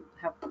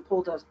have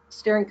pulled a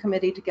steering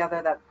committee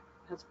together that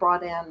has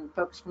brought in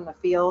folks from the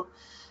field.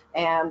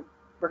 And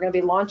we're going to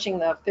be launching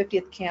the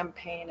 50th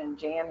campaign in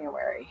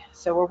January.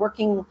 So we're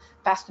working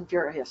fast and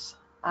furious.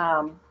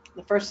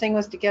 The first thing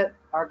was to get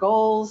our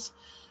goals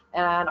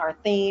and our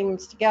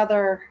themes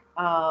together.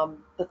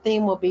 The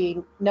theme will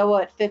be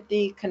NOAA at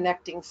 50,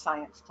 connecting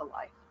science to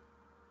life.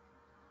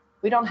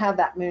 We don't have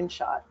that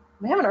moonshot.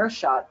 We have an earth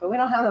shot, but we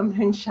don't have a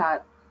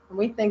moonshot. And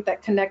we think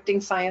that connecting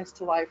science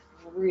to life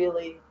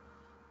really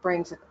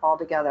brings it all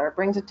together. It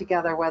brings it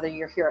together whether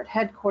you're here at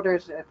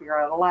headquarters, if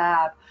you're at a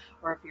lab,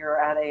 or if you're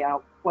at a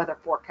weather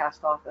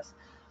forecast office.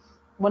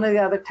 One of the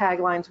other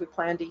taglines we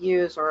plan to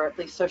use, or at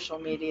least social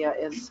media,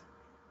 is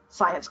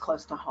science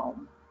close to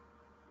home,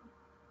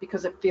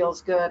 because it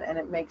feels good and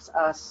it makes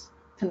us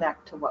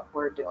connect to what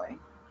we're doing.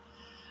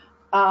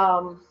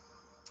 Our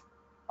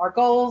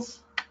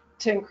goals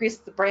to increase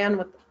the brand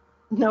with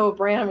NOAA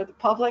brand with the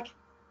public.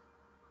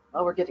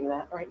 Well, we're getting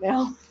that right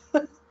now.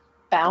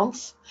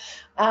 Bounce.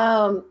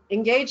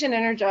 Engage and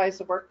energize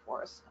the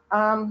workforce.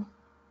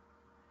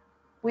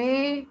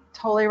 We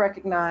totally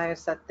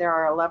recognize that there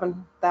are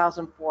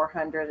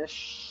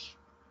 11,400-ish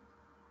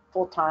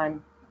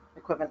full-time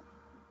equivalent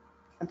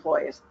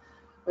employees.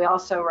 We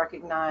also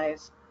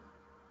recognize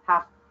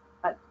half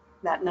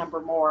that number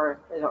more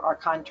are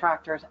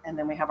contractors, and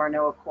then we have our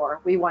NOAA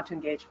Corps. We want to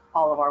engage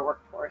all of our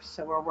workforce,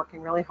 so we're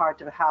working really hard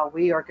to how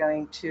we are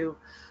going to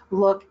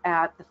look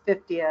at the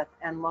 50th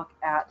and look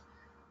at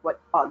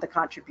what the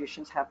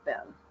contributions have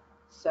been.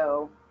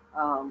 So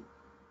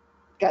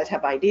guys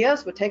have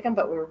ideas, we'll take them,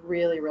 but we're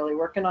really, really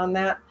working on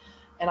that,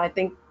 and I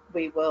think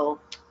we will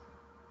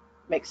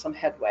make some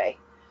headway.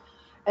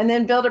 And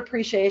then build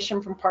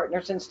appreciation from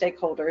partners and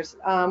stakeholders.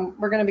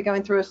 We're going to be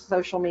going through a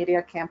social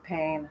media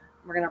campaign.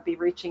 We're going to be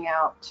reaching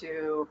out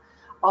to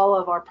all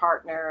of our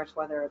partners,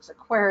 whether it's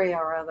Aquaria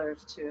or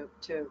others, to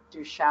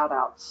do shout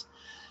outs.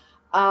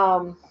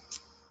 The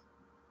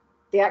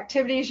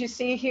activities you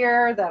see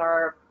here that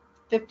are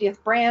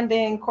 50th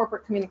branding,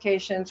 corporate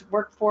communications,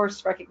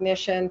 workforce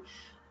recognition,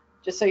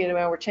 just so you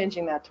know, we're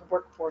changing that to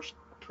workforce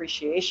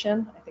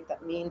appreciation. I think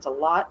that means a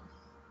lot.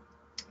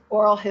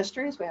 Oral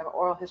histories, we have an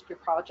oral history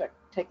project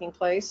taking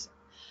place.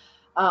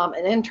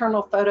 An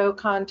internal photo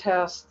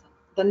contest.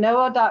 The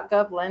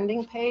NOAA.gov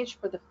landing page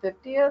for the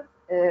 50th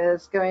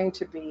is going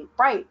to be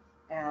bright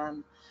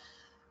and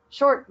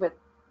short with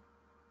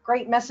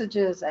great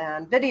messages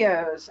and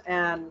videos.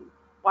 And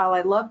while I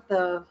love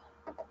the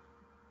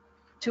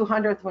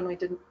 200th when we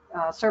did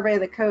survey of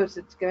the coast,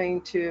 it's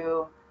going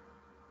to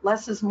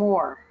less is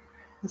more.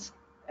 It's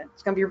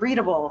going to be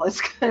readable.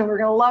 We're going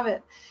to love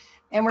it.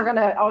 And we're going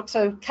to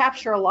also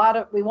capture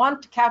we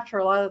want to capture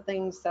a lot of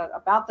things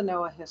about the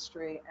NOAA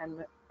history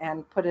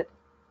and put it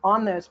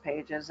on those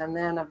pages. And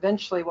then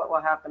eventually what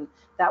will happen,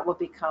 that will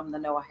become the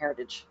NOAA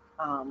Heritage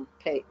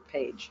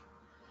page.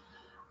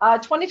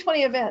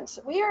 2020 events.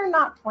 We are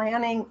not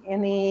planning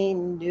any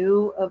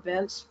new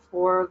events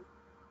for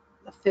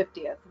the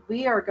 50th.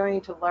 We are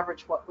going to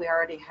leverage what we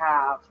already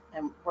have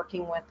and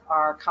working with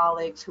our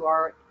colleagues who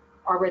are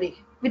already,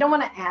 we don't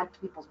want to add to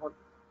people's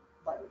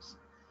workloads.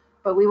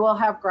 But we will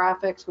have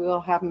graphics, we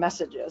will have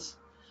messages.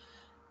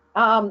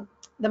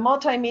 The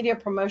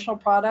multimedia promotional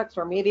products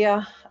or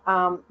media,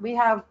 we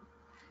have,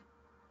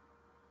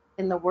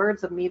 in the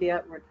words of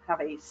media, we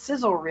have a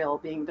sizzle reel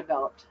being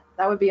developed.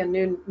 That would be a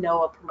new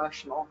NOAA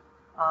promotional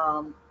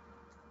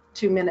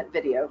 2-minute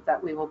video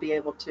that we will be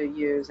able to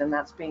use, and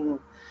that's being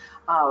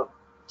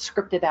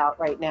scripted out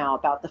right now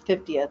about the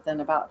 50th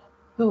and about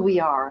who we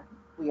are.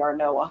 We are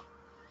NOAA.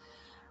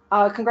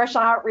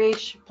 Congressional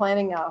outreach,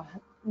 planning a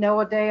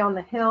NOAA Day on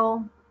the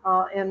Hill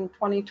in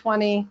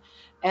 2020,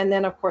 and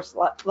then of course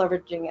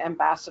leveraging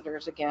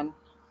ambassadors again.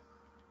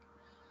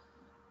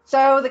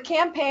 So the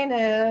campaign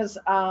is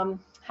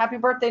Happy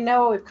Birthday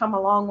NOAA. We've come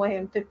a long way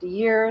in 50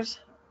 years.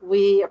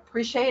 We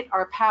appreciate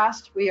our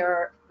past. We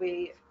are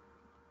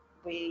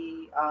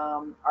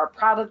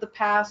proud of the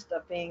past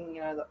of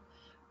being,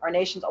 our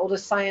nation's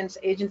oldest science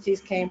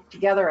agencies came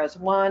together as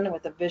one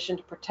with a vision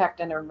to protect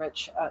and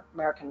enrich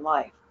American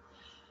life.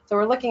 So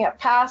we're looking at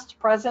past,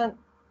 present,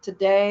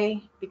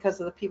 today, because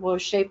of the people who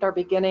shaped our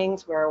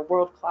beginnings. We're a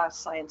world-class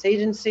science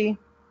agency.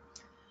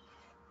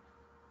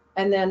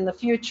 And then the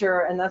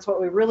future, and that's what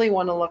we really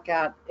want to look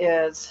at,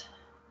 is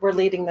we're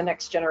leading the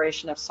next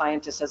generation of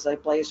scientists as they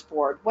blaze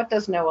forward. What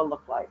does NOAA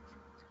look like?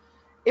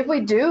 If we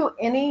do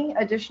any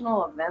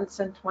additional events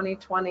in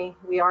 2020,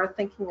 we are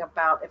thinking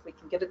about if we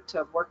can get it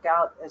to work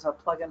out as a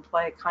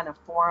plug-and-play kind of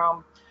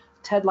forum,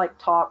 TED-like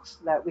talks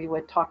that we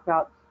would talk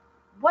about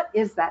what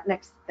is that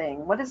next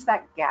thing? What is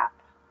that gap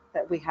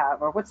that we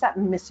have, or what's that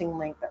missing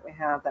link that we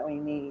have that we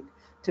need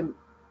to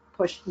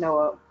push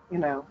NOAA,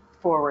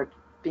 forward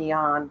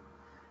beyond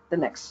the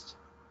next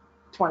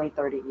 20,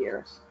 30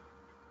 years.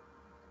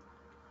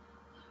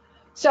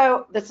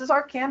 So this is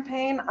our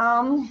campaign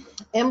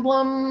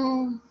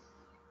emblem,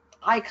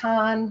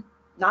 icon,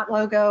 not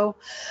logo,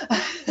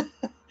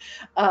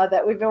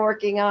 that we've been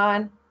working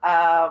on.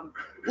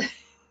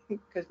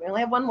 because we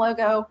only have one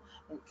logo,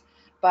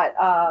 but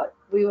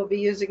we will be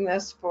using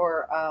this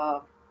for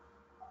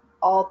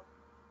all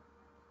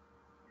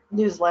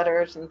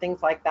newsletters and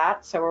things like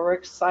that. So we're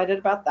excited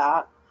about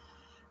that.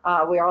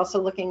 We are also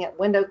looking at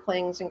window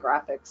clings and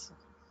graphics.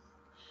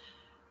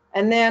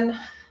 And then,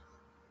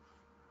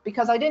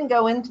 because I didn't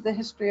go into the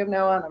history of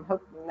NOAA, and I'm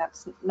hoping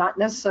that's not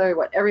necessarily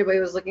what everybody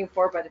was looking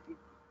for, but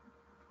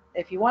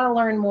if you want to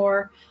learn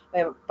more, we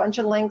have a bunch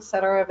of links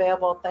that are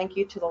available. Thank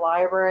you to the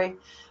library.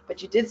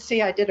 But you did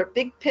see I did a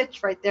big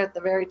pitch right there at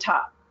the very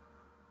top.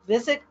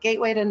 Visit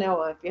Gateway to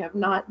NOAA if you have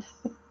not,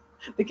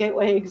 the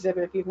Gateway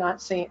exhibit if you've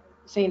not seen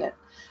it.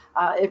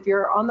 If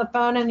you're on the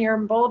phone and you're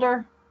in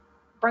Boulder,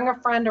 bring a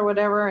friend or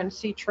whatever and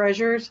see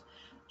treasures.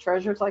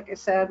 Treasures, like I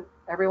said,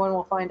 everyone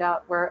will find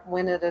out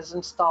when it is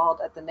installed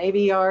at the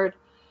Navy Yard.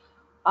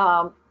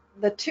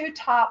 The two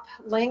top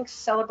links,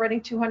 celebrating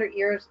 200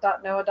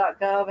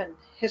 years.noaa.gov and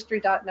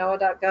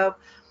history.noaa.gov,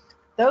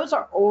 those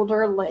are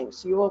older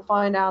links. You will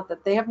find out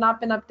that they have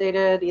not been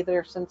updated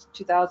either since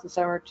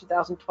 2007 or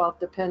 2012,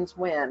 depends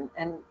when.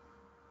 And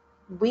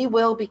we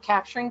will be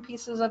capturing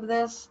pieces of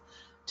this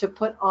to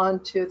put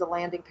onto the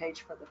landing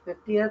page for the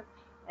 50th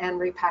and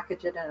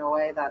repackage it in a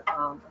way that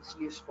is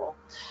useful.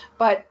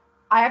 But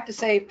I have to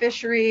say,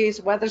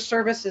 Fisheries Weather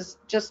Service has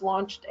just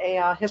launched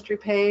a history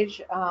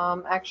page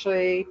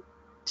actually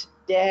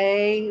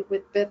today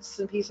with bits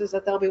and pieces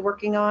that they'll be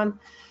working on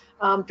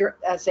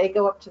as they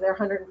go up to their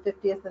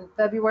 150th in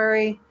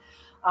February.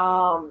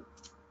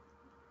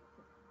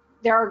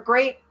 There are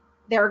great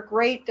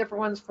different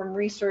ones from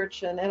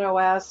research and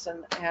NOS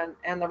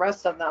and the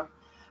rest of them.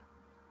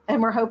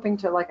 And we're hoping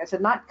to, like I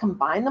said, not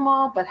combine them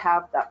all, but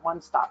have that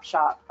one-stop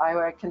shop.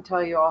 I can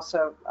tell you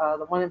also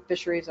the one in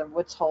Fisheries and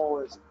Woods Hole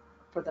is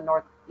for the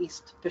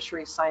Northeast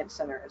Fisheries Science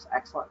Center is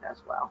excellent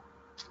as well.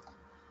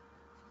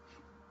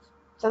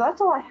 So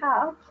that's all I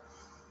have.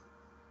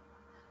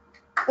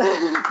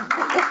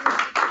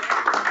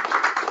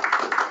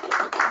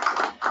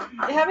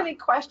 If you have any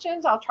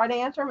questions, I'll try to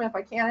answer them. If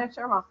I can't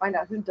answer them, I'll find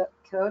out who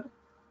could.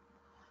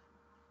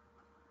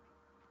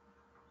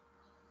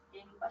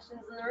 Any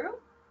questions in the room?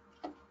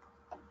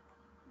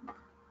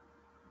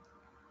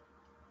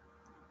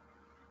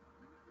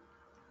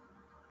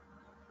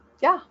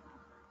 Yeah.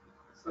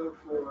 So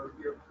for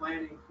your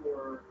planning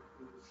for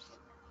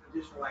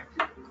additional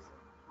activities,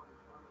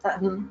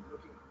 looking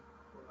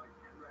for like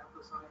NRAP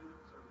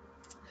assignments?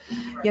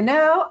 Or You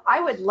know,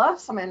 I would love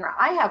some NRAP.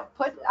 I have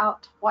put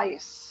out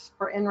twice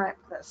for NRAP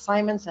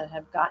assignments and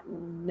have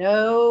gotten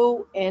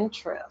no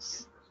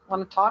interest.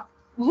 Want to talk?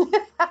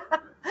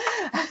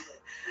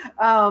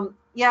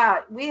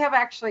 Yeah, we have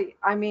actually,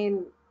 I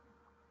mean,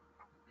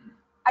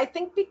 I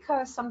think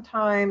because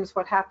sometimes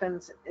what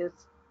happens is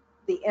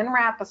the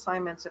NRAP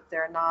assignments, if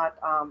they're not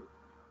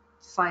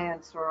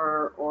science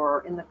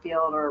or in the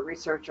field or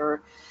research,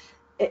 or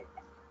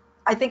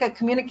I think a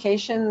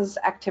communications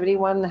activity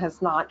one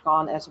has not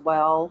gone as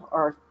well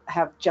or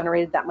have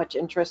generated that much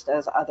interest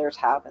as others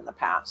have in the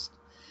past.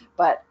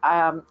 But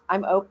I'm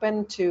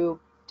open to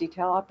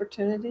detail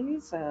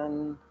opportunities,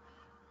 and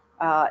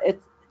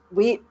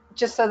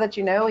just so that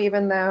you know,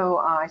 even though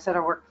I said I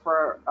worked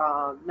for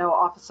NOAA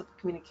Office of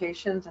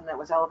Communications and that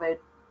was elevated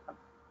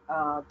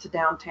to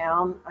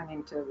downtown, I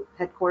mean to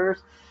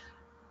headquarters,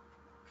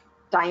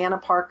 Diana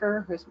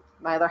Parker, who's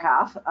my other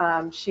half,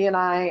 she and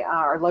I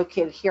are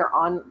located here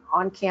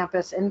on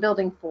campus in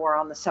Building 4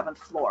 on the 7th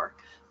floor,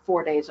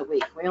 4 days a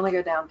week. We only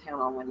go downtown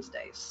on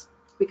Wednesdays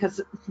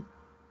because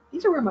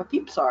these are where my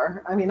peeps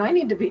are. I mean, I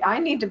need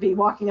to be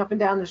walking up and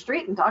down the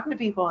street and talking to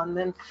people, and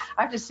then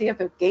I have to see if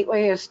the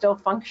gateway is still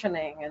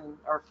functioning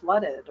or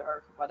flooded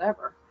or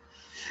whatever.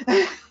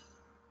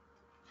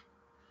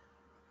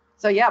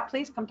 So yeah,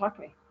 please come talk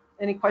to me.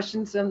 Any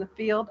questions in the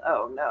field?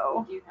 Oh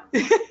no.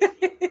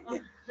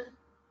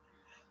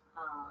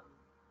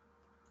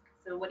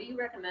 So what do you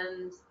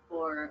recommend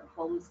for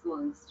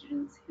homeschooling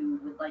students who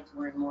would like to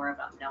learn more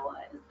about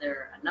NOAA? Is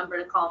there a number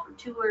to call for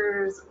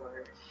tours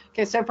or?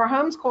 Okay, so for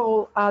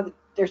homeschool,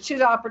 there's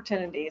two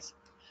opportunities.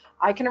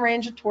 I can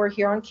arrange a tour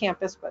here on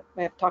campus, but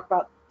we have to talk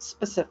about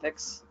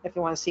specifics if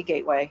you want to see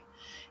Gateway.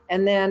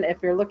 And then if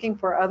you're looking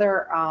for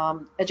other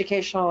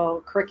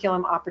educational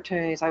curriculum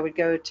opportunities, I would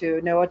go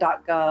to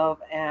NOAA.gov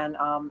and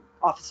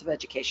Office of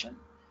Education.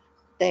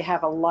 They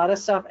have a lot of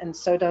stuff, and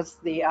so does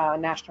the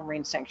National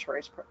Marine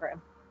Sanctuaries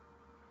Program.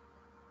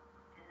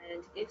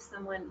 And if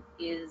someone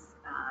is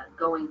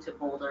going to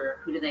Boulder,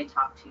 who do they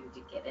talk to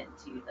get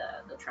into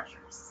the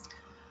treasures?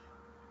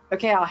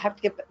 Okay,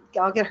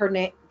 I'll get her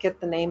name,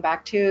 get the name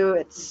back to you.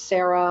 It's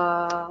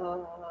Sarah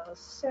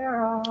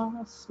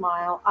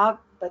Smile. I'll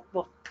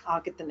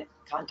get the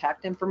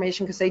contact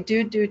information because they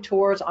do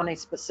tours on a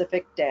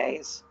specific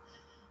days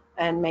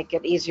and make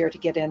it easier to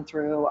get in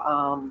through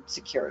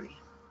security.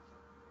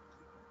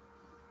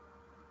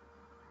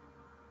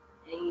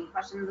 Any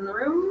questions in the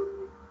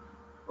room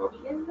before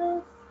we end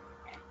this?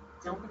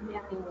 Don't think we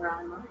have any more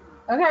online.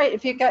 Okay,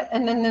 if you got,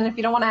 and then if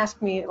you don't want to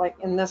ask me like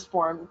in this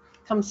form,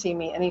 come see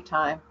me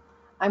anytime.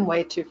 I'm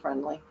way too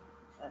friendly,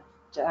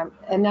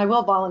 and I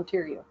will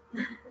volunteer you.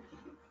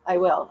 I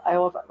will,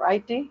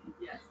 right, Dee?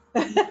 Yes.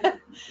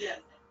 Yes.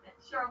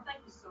 Cheryl, thank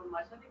you so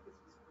much. I think this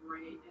was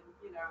great. And,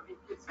 you know, it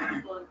gives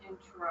people an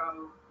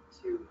intro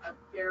to a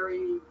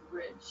very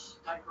rich,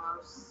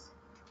 diverse,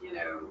 you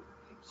know,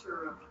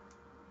 picture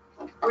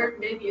of where,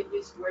 maybe at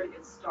least where to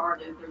get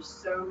started. There's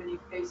so many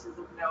faces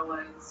of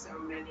NOAA and so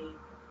many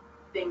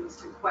things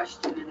to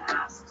question and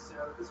ask. So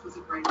this was a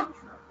great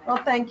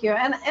intro. Thank you.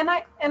 And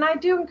I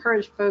do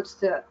encourage folks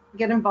to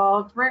get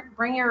involved.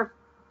 Bring your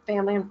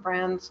family and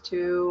friends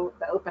to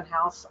the open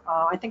house.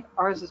 I think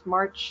ours is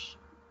March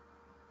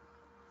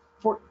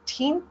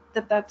 14th,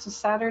 that's a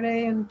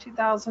Saturday in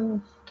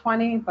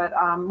 2020, but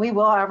we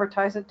will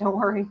advertise it, don't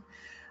worry.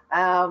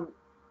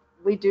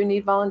 We do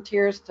need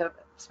volunteers to,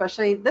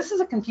 especially, this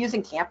is a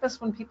confusing campus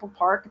when people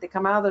park. They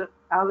come out of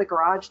the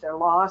garage, they're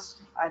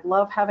lost.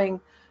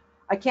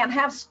 I can't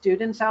have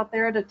students out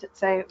there to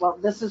say, well,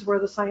 this is where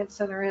the science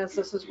center is,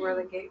 this is where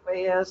the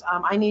gateway is.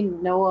 I need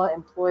NOAA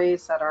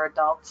employees that are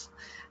adults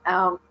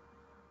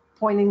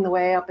pointing the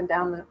way up and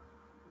down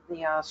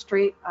the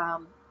street.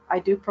 I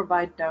do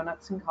provide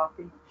donuts and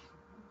coffee.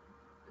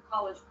 The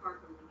College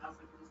Park open house.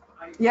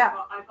 Yeah,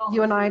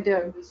 you and I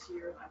do. This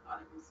year, and I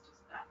thought it was just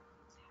that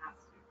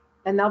fantastic.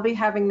 And they'll be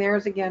having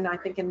theirs again, I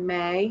think, in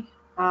May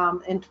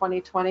in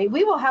 2020.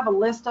 We will have a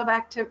list of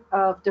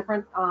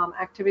different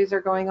activities that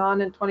are going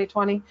on in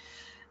 2020.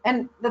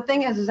 And the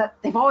thing is that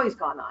they've always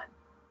gone on.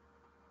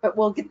 But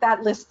we'll get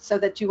that list so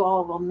that you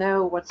all will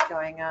know what's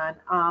going on.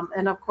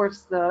 And of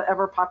course, the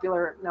ever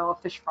popular NOAA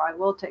Fish Fry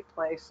will take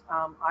place.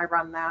 I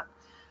run that,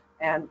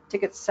 and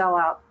tickets sell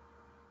out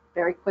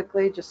very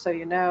quickly. Just so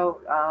you know,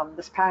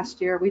 this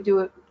past year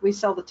we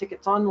sell the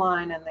tickets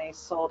online, and they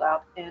sold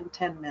out in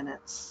 10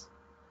 minutes.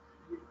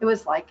 It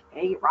was like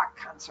a rock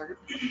concert.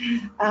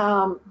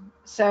 That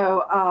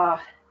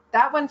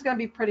one's going to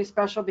be pretty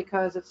special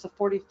because it's the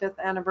 45th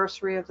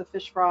anniversary of the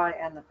Fish Fry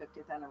and the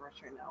 50th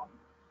anniversary of NOAA.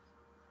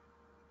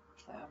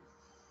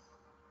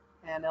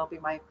 And it'll be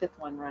my 5th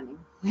one running.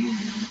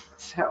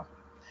 So,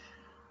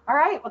 all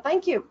right. Well,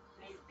 thank you.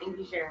 Thank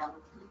you, Cheryl.